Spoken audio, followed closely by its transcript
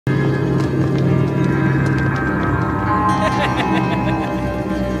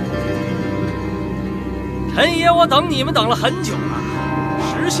陈爷，我等你们等了很久了，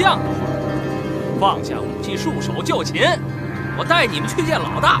识相的话，放下武器，束手就擒。我带你们去见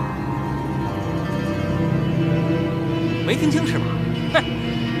老大。没听清是吧？哼，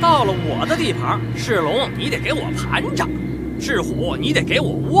到了我的地盘，是龙你得给我盘着，是虎你得给我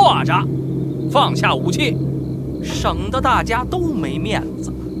卧着。放下武器，省得大家都没面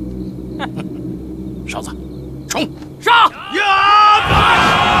子。哨子，冲！上！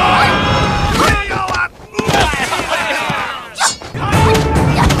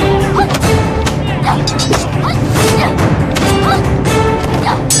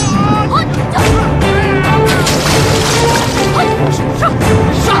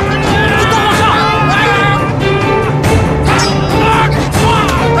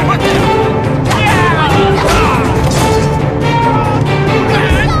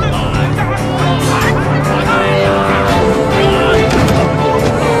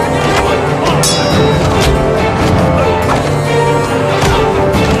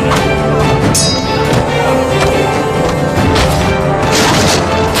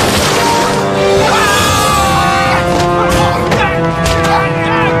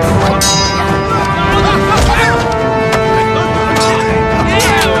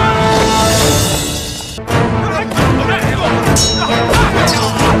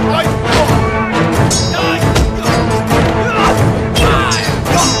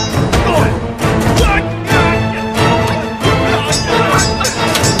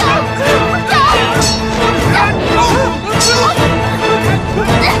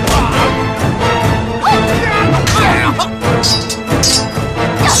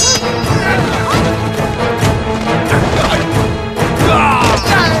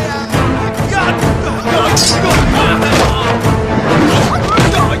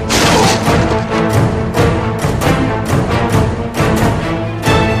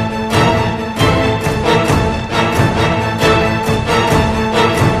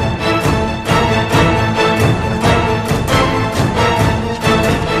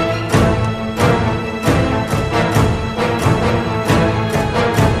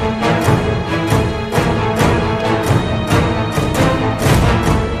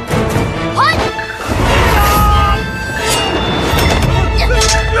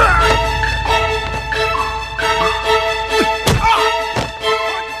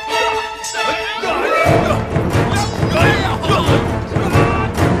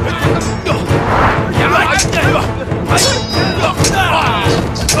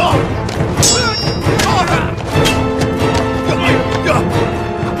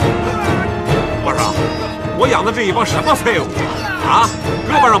这一帮什么废物啊！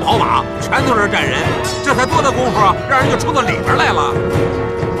胳膊上跑马，拳头上站人，这才多大功夫啊，让人就冲到里边来了。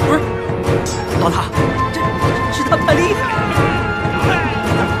不是，老大，这他太厉害了！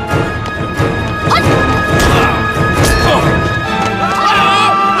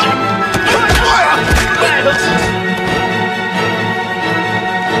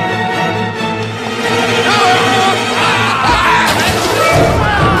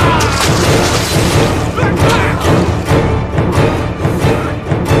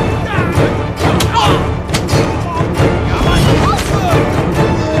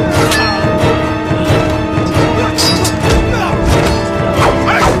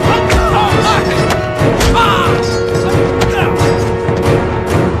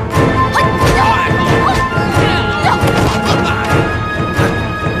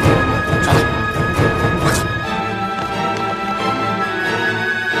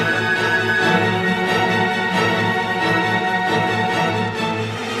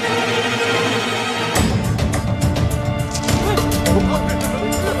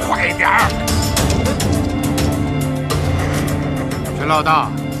老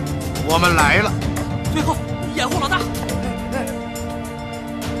大，我们来了。最后掩护老大。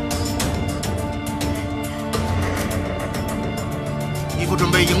你不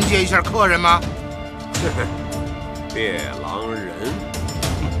准备迎接一下客人吗？猎狼人，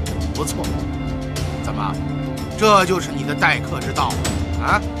不错。怎么，这就是你的待客之道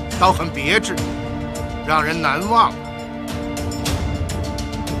啊？倒很别致，让人难忘。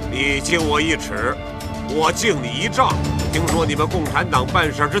你敬我一尺，我敬你一丈。听说你们共产党办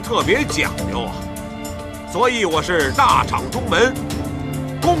事是特别讲究啊，所以我是大厂中门，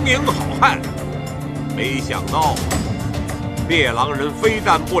恭迎好汉。没想到猎狼人非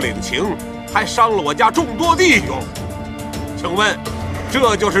但不领情，还伤了我家众多弟兄。请问，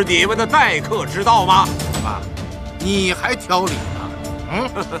这就是你们的待客之道吗？爸，你还挑理呢？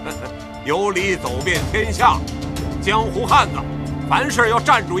有理走遍天下，江湖汉子，凡事要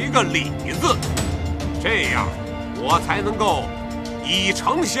站住一个理字，这样我才能够以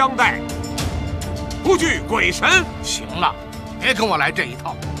诚相待。不惧鬼神。行了，别跟我来这一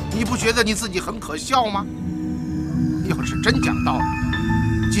套。你不觉得你自己很可笑吗？要是真讲道理，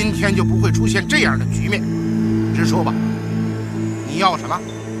今天就不会出现这样的局面。直说吧，你要什么？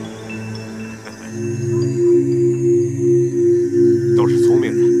都是聪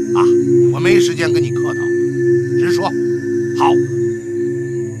明人啊！我没时间跟你客套，直说。好。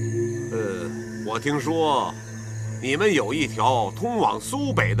我听说你们有一条通往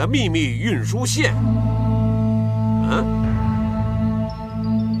苏北的秘密运输线，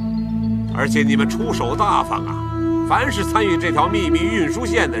而且你们出手大方啊！凡是参与这条秘密运输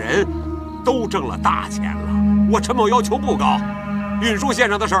线的人，都挣了大钱了。我陈某要求不高，运输线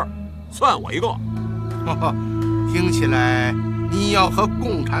上的事儿，算我一个。听起来你要和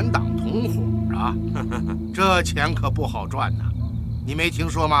共产党同伙啊？这钱可不好赚呐！你没听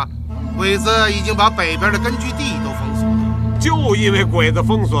说吗？鬼子已经把北边的根据地都封锁了。就因为鬼子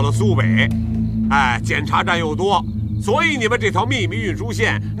封锁了苏北，检查站又多，所以你们这条秘密运输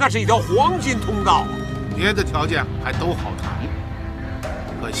线那是一条黄金通道。别的条件还都好谈，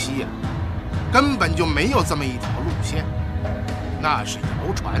可惜呀，根本就没有这么一条路线，那是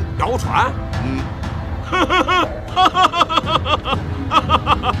谣传。谣传？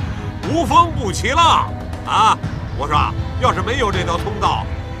无风不起浪啊！我说，要是没有这条通道，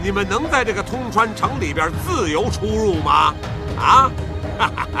你们能在这个通川城里边自由出入吗？啊？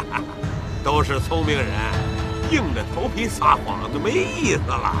都是聪明人，硬着头皮撒谎就没意思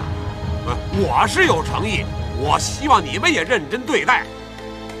了。我是有诚意，我希望你们也认真对待。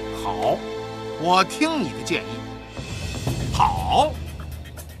好，我听你的建议。好，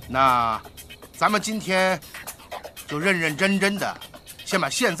那咱们今天就认认真真的，先把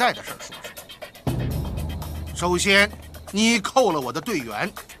现在的事说说。首先，你扣了我的队员，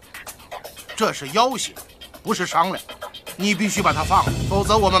这是要挟，不是商量。你必须把他放了，否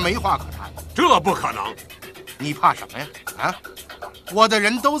则我们没话可谈。这不可能！你怕什么呀？啊？我的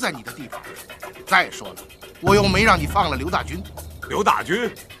人都在你的地盘上。再说了，我又没让你放了刘大军。刘大军，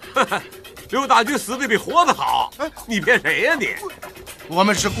刘大军死的比活的好。你骗谁呀你？我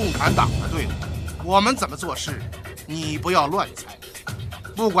们是共产党的队伍，我们怎么做事，你不要乱猜。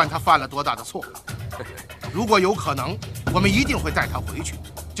不管他犯了多大的错，如果有可能，我们一定会带他回去，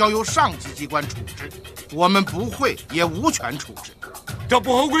交由上级机关处置。我们不会也无权处置，这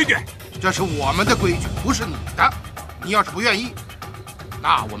不合规矩。这是我们的规矩，不是你的。你要是不愿意，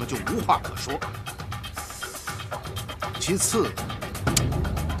那我们就无话可说。其次，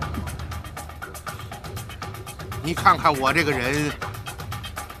你看看我这个人，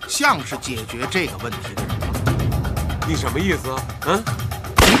像是解决这个问题的人吗？你什么意思？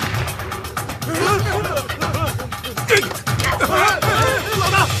老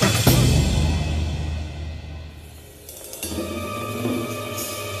大，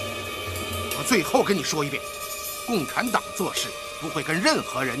我最后跟你说一遍，共产党做事不会跟任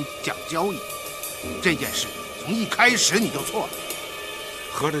何人讲交易，这件事从一开始你就错了。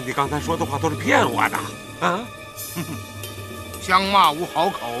合着你刚才说的话都是骗我的啊？相骂无好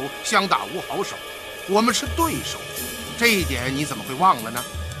口，相打无好手，我们是对手，这一点你怎么会忘了呢？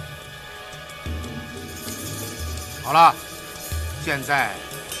好了，现在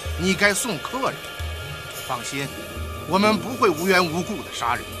你该送客人。放心，我们不会无缘无故的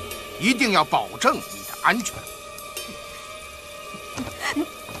杀人，一定要保证你的安全。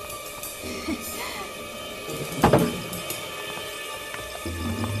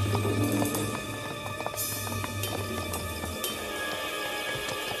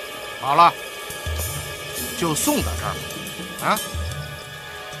好了，就送到这儿吧。啊，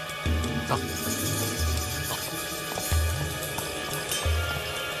走。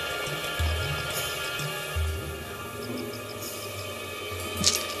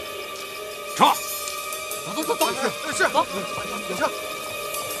撤！走，是，走，有车。